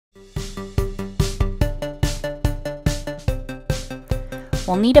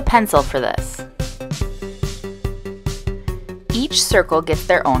We'll need a pencil for this. Each circle gets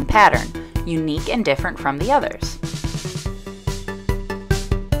their own pattern, unique and different from the others.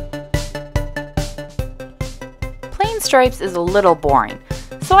 Plain stripes is a little boring,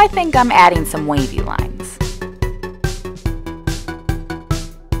 so I think I'm adding some wavy lines.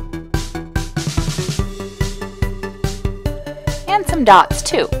 And some dots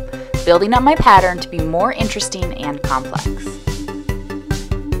too, building up my pattern to be more interesting and complex.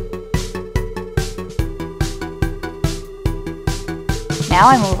 Now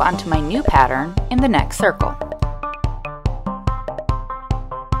I move on to my new pattern in the next circle.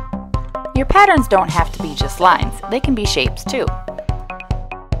 Your patterns don't have to be just lines, they can be shapes too.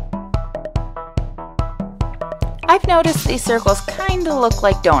 I've noticed these circles kinda look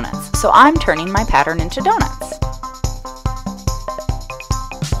like donuts, so I'm turning my pattern into donuts.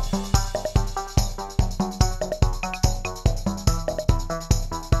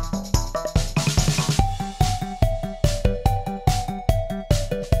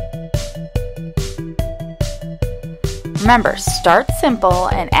 Remember, start simple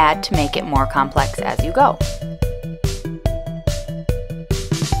and add to make it more complex as you go.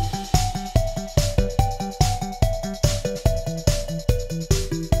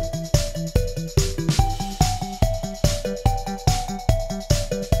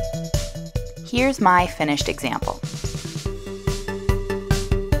 Here's my finished example.